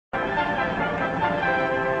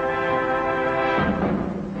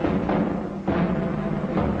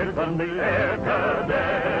and the Air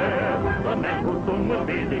Cadets, the men who soon will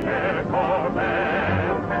be the Air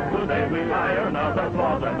Corvette. Today we iron out our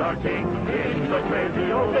flaws and our kinks in the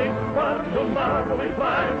crazy old ink, but tomorrow we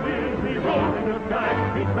fly, we'll be rolling the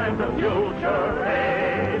sky. He plans a future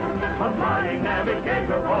age, a flying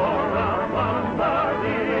navigator or a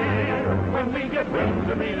bombardier. When we get wings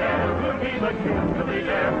in the air, we'll be the kings of the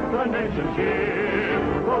air. The nation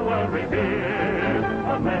cheers, the world reveres,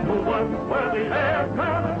 the men who once were the Air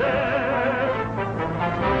Cadets.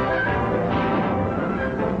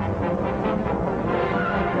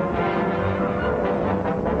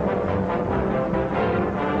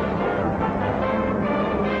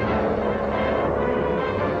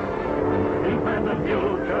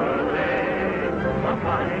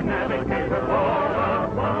 Flying navigator or a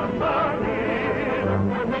bombardier.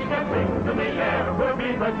 When we get wings in the air, we'll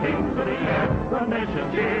be the kings of the air. The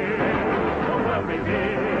nation cheers, the world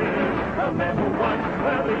reveres, the men who once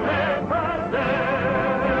were the Air Cadets.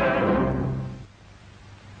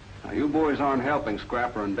 Now, you boys aren't helping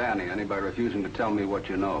Scrapper and Danny any by refusing to tell me what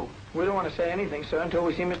you know. We don't want to say anything, sir, until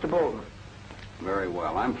we see Mr. Bolton. Very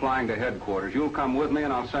well. I'm flying to headquarters. You'll come with me,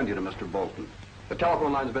 and I'll send you to Mr. Bolton. The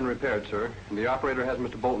telephone line's been repaired, sir, and the operator has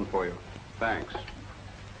Mr. Bolton for you. Thanks.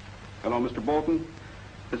 Hello, Mr. Bolton.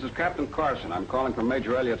 This is Captain Carson. I'm calling from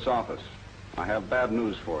Major Elliott's office. I have bad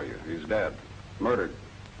news for you. He's dead. Murdered.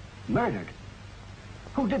 Murdered?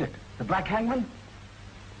 Who did it? The Black Hangman?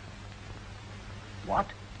 What?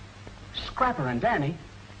 Scrapper and Danny?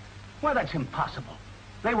 Well, that's impossible.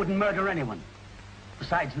 They wouldn't murder anyone.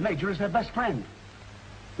 Besides, the Major is their best friend.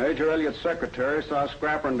 Major Elliott's secretary saw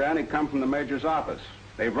Scrapper and Danny come from the Major's office.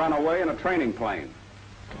 They've run away in a training plane.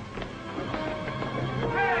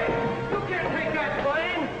 Hey! You can't take that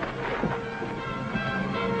plane!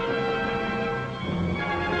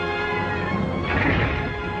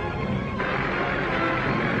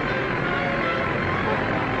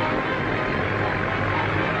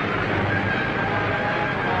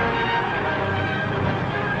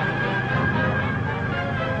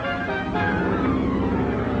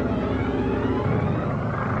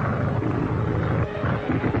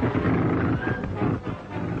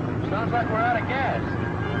 Sounds like we're out of gas.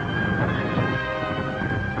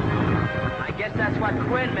 I guess that's what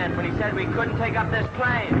Quinn meant when he said we couldn't take up this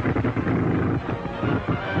plane.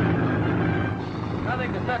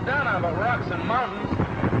 Nothing to set down on but rocks and mountains.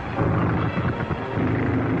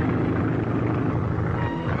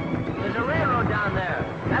 There's a railroad down there.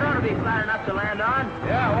 That ought to be flat enough to land on.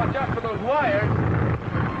 Yeah, watch out for those wires.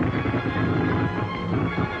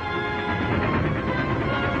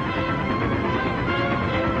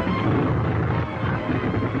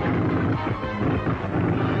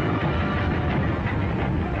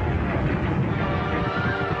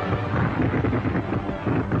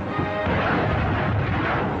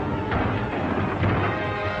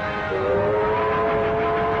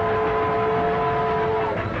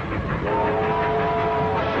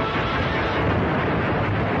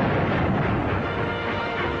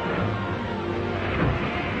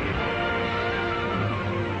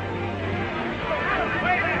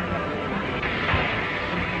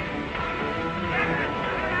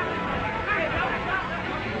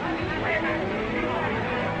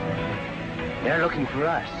 They're looking for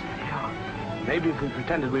us. Maybe if we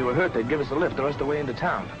pretended we were hurt, they'd give us a lift the rest of the way into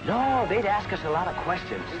town. No, they'd ask us a lot of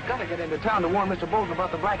questions. We've got to get into town to warn Mr. Bolton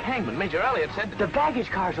about the Black Hangman. Major Elliott said The baggage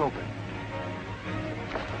car's open.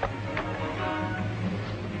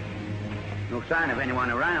 No sign of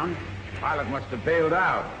anyone around. Pilot must have bailed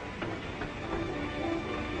out.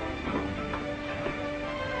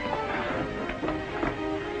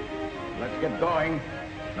 Let's get going.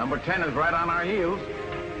 Number 10 is right on our heels.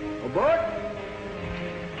 Aboard!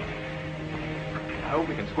 I hope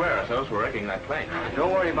we can square ourselves for wrecking that plane.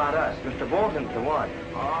 Don't worry about us. Mr. Bolton's the one.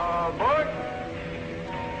 Aboard!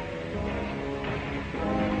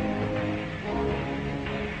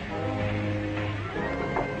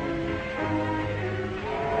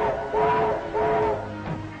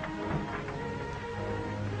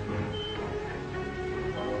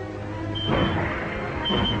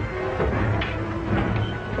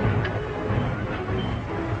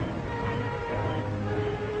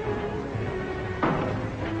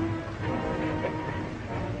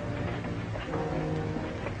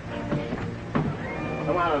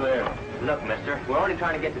 Come out of there. Look, mister, we're only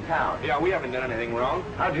trying to get to town. Yeah, we haven't done anything wrong.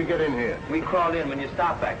 How'd you get in here? We crawled in when you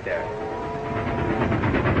stopped back there.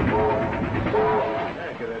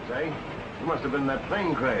 Air Cadets, eh? You must have been in that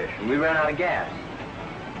plane crash. We ran out of gas.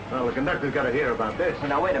 Well, the conductor's got to hear about this. Well,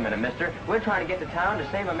 now, wait a minute, mister. We're trying to get to town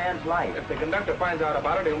to save a man's life. If the conductor finds out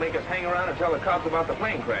about it, he'll make us hang around and tell the cops about the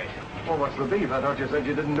plane crash. Well, what's the beef? I thought you said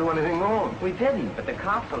you didn't do anything wrong. We didn't, but the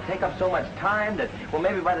cops will take up so much time that, well,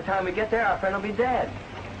 maybe by the time we get there, our friend will be dead.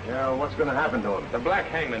 Yeah, well, what's going to happen to him? The black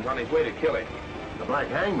hangman's on his way to kill him. The black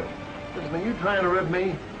hangman? Listen, are you trying to rib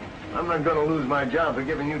me? I'm not going to lose my job for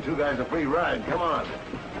giving you two guys a free ride. Come on.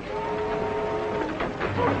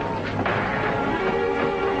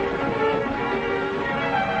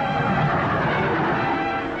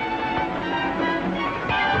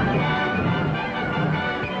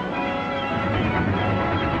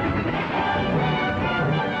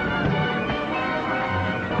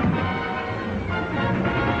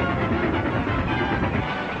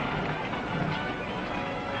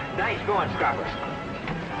 Nice going, Scrapper.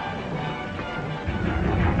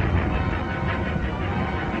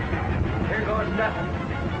 Here goes nothing.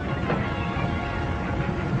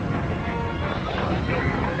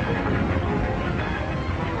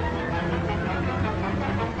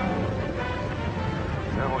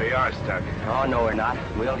 No, we are stuck. Oh, no, we're not.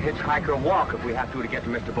 We'll hitchhike or walk if we have to get to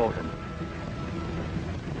Mr. Bolton.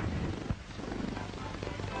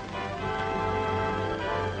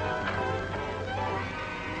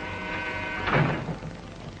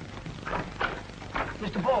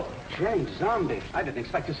 Mr. Bolton. Jane, zombie. I didn't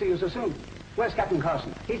expect to see you so soon. Where's Captain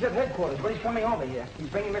Carson? He's at headquarters, but he's coming over here. He's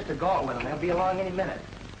bringing Mr. Galt with him. He'll be along any minute.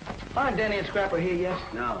 Aren't Danny and Scrapper here yet?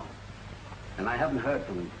 No. And I haven't heard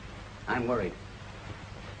from them. I'm worried.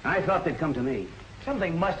 I thought they'd come to me.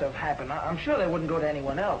 Something must have happened. I'm sure they wouldn't go to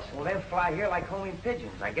anyone else. Well, they'll fly here like homing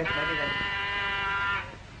pigeons. I guess maybe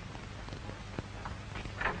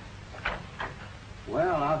they...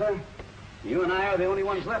 Well, Arthur, you and I are the only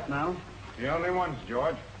ones left now. The only ones,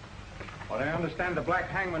 George. Well, I understand the black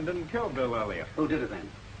hangman didn't kill Bill Elliott. Who did it then?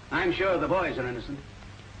 I'm sure the boys are innocent.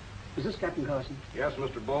 Is this Captain Carson? Yes,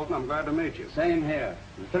 Mr. Bolton, I'm glad to meet you. Same here.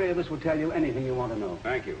 The three of us will tell you anything you want to know.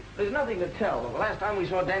 Thank you. There's nothing to tell. The last time we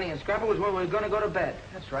saw Danny and Scrapper was when we were going to go to bed.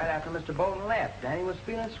 That's right, after Mr. Bolton left. Danny was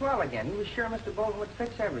feeling swell again. He was sure Mr. Bolton would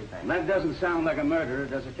fix everything. That doesn't sound like a murderer,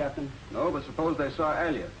 does it, Captain? No, but suppose they saw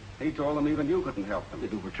Elliott. He told them even you couldn't help them.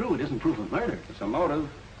 If it were true, it isn't proof of murder. It's a motive.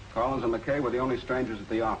 Collins and McKay were the only strangers at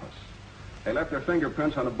the office. They left their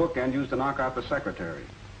fingerprints on a bookend used to knock out the secretary.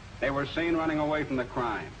 They were seen running away from the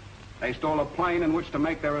crime. They stole a plane in which to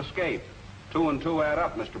make their escape. 2 and 2 add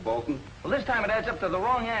up, Mr. Bolton. Well, this time it adds up to the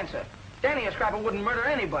wrong answer. Danny and Scrapper wouldn't murder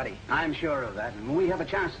anybody. I'm sure of that. And when we have a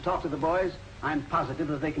chance to talk to the boys, I'm positive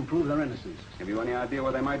that they can prove their innocence. Have you any idea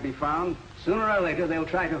where they might be found? Sooner or later, they'll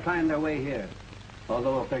try to find their way here.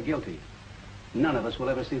 Although if they're guilty, none of us will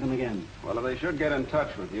ever see them again. Well, if they should get in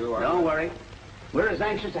touch with you... Don't worry. We're as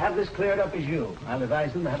anxious to have this cleared up as you. I'll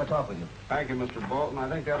advise them to have a talk with you. Thank you, Mr. Bolton. I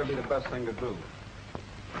think that'll be the best thing to do.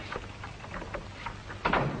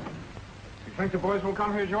 You think the boys will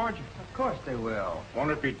come here, George? Of course they will.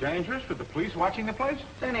 Won't it be dangerous with the police watching the place?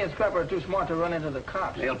 Danny and Scrapper are too smart to run into the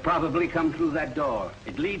cops. They'll probably come through that door.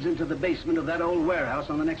 It leads into the basement of that old warehouse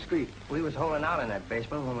on the next street. We was holding out in that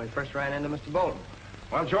basement when we first ran into Mr. Bolton.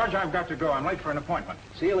 Well, George, I've got to go. I'm late for an appointment.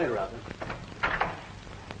 See you later, Arthur.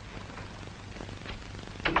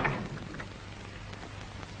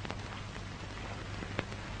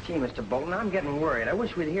 Gee, Mr. Bolton, I'm getting worried. I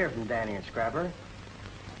wish we'd hear from Danny and Scrapper.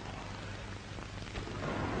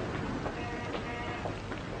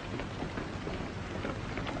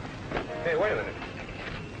 Hey, wait a minute.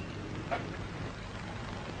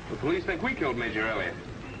 The police think we killed Major Elliott.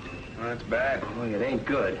 Well, that's bad. Oh, it ain't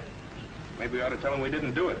good. Maybe we ought to tell them we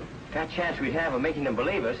didn't do it. That chance we'd have of making them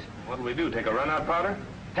believe us. What'll we do, take a run-out powder?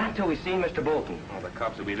 Not till we see Mr. Bolton. Oh, the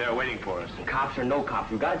cops will be there waiting for us. Cops or no cops,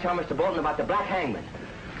 we've got to tell Mr. Bolton about the black hangman.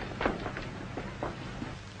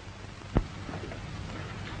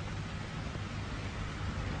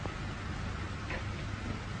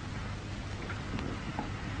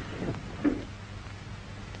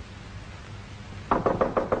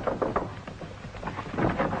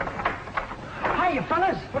 Hiya,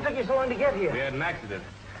 fellas. What took you so long to get here? We had an accident.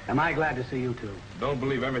 Am I glad to see you, too? Don't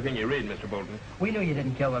believe everything you read, Mr. Bolton. We knew you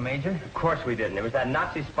didn't kill the Major. Of course we didn't. It was that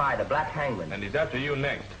Nazi spy, the black hangman. And he's after you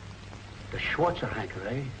next. The Schwarzerhanker,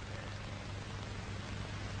 eh?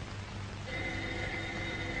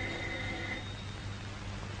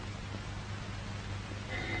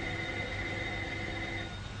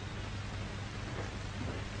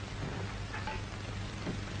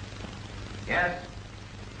 Yes?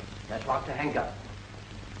 Let's walk to Henker.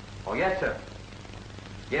 Oh, yes, sir.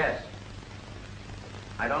 Yes.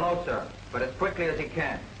 I don't know, sir, but as quickly as he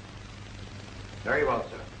can. Very well,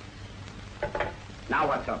 sir. Now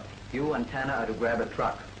what's up? You and Tanner are to grab a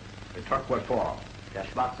truck. The truck what for? Der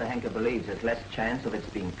schwarze Henker believes there's less chance of its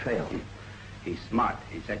being trailed. He's smart.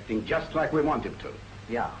 He's acting just like we want him to.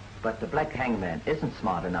 Yeah, but the black hangman isn't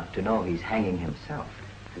smart enough to know he's hanging himself.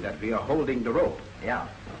 And that we are holding the rope. Yeah.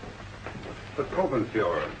 But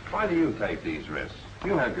Gruppenführer, why do you take these risks?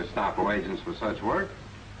 You have Gestapo agents for such work.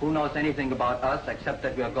 Who knows anything about us except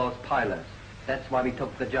that we are ghost pilots? That's why we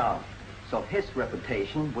took the job. So his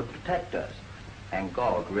reputation would protect us. And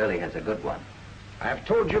Gog really has a good one. I've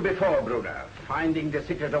told you before, Bruder. Finding the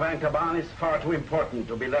secret of Ankaban is far too important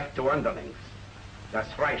to be left to underlings. Das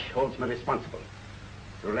Reich holds me responsible.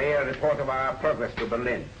 Relay a report of our progress to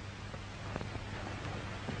Berlin.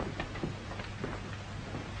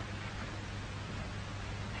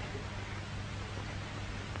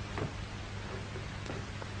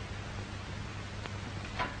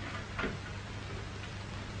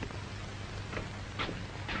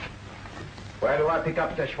 Where do I pick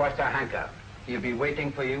up the Schwarzer Hanker? He'll be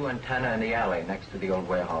waiting for you and Tanner in the alley next to the old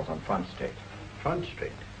warehouse on Front Street. Front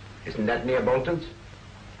Street? Isn't that near Bolton's?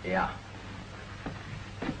 Yeah.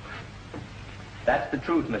 That's the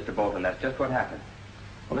truth, Mr. Bolton. That's just what happened.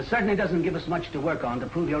 Well, it certainly doesn't give us much to work on to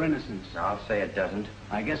prove your innocence. I'll say it doesn't.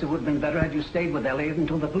 I guess it would have been better had you stayed with Elliot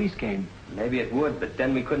until the police came. Maybe it would, but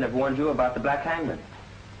then we couldn't have warned you about the black hangman.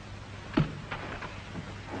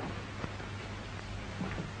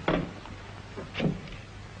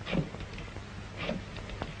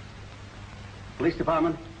 Police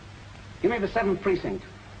department, give me the 7th precinct.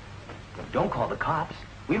 Don't call the cops.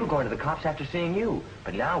 We were going to the cops after seeing you.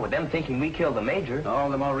 But now, with them thinking we killed the major... All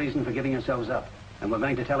the more reason for giving yourselves up. And we're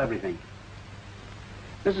going to tell everything.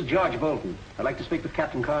 This is George Bolton. I'd like to speak with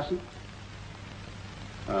Captain Carson.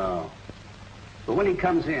 Oh. But when he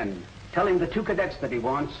comes in, tell him the 2 cadets that he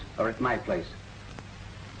wants are at my place.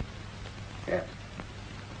 Yes.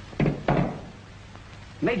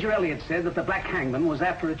 Major Elliot said that the Black Hangman was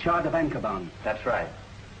after a charge of Ankaban. That's right.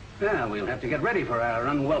 Well, we'll have to get ready for our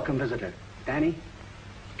unwelcome visitor. Danny,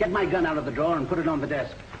 get my gun out of the drawer and put it on the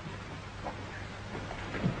desk.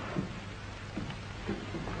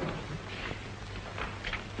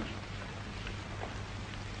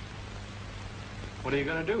 What are you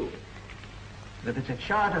going to do? If it's a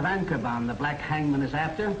chart of Ankaban the Black Hangman is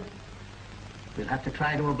after, we'll have to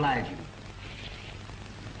try to oblige him.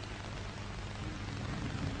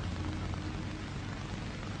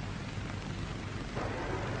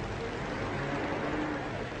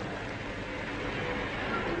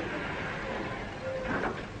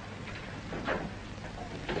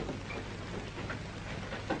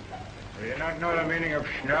 Do you not know the meaning of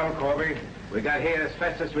Schnell, Corby? We got here as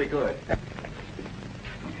fast as we could.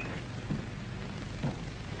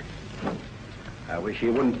 I wish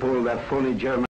you wouldn't pull that phony German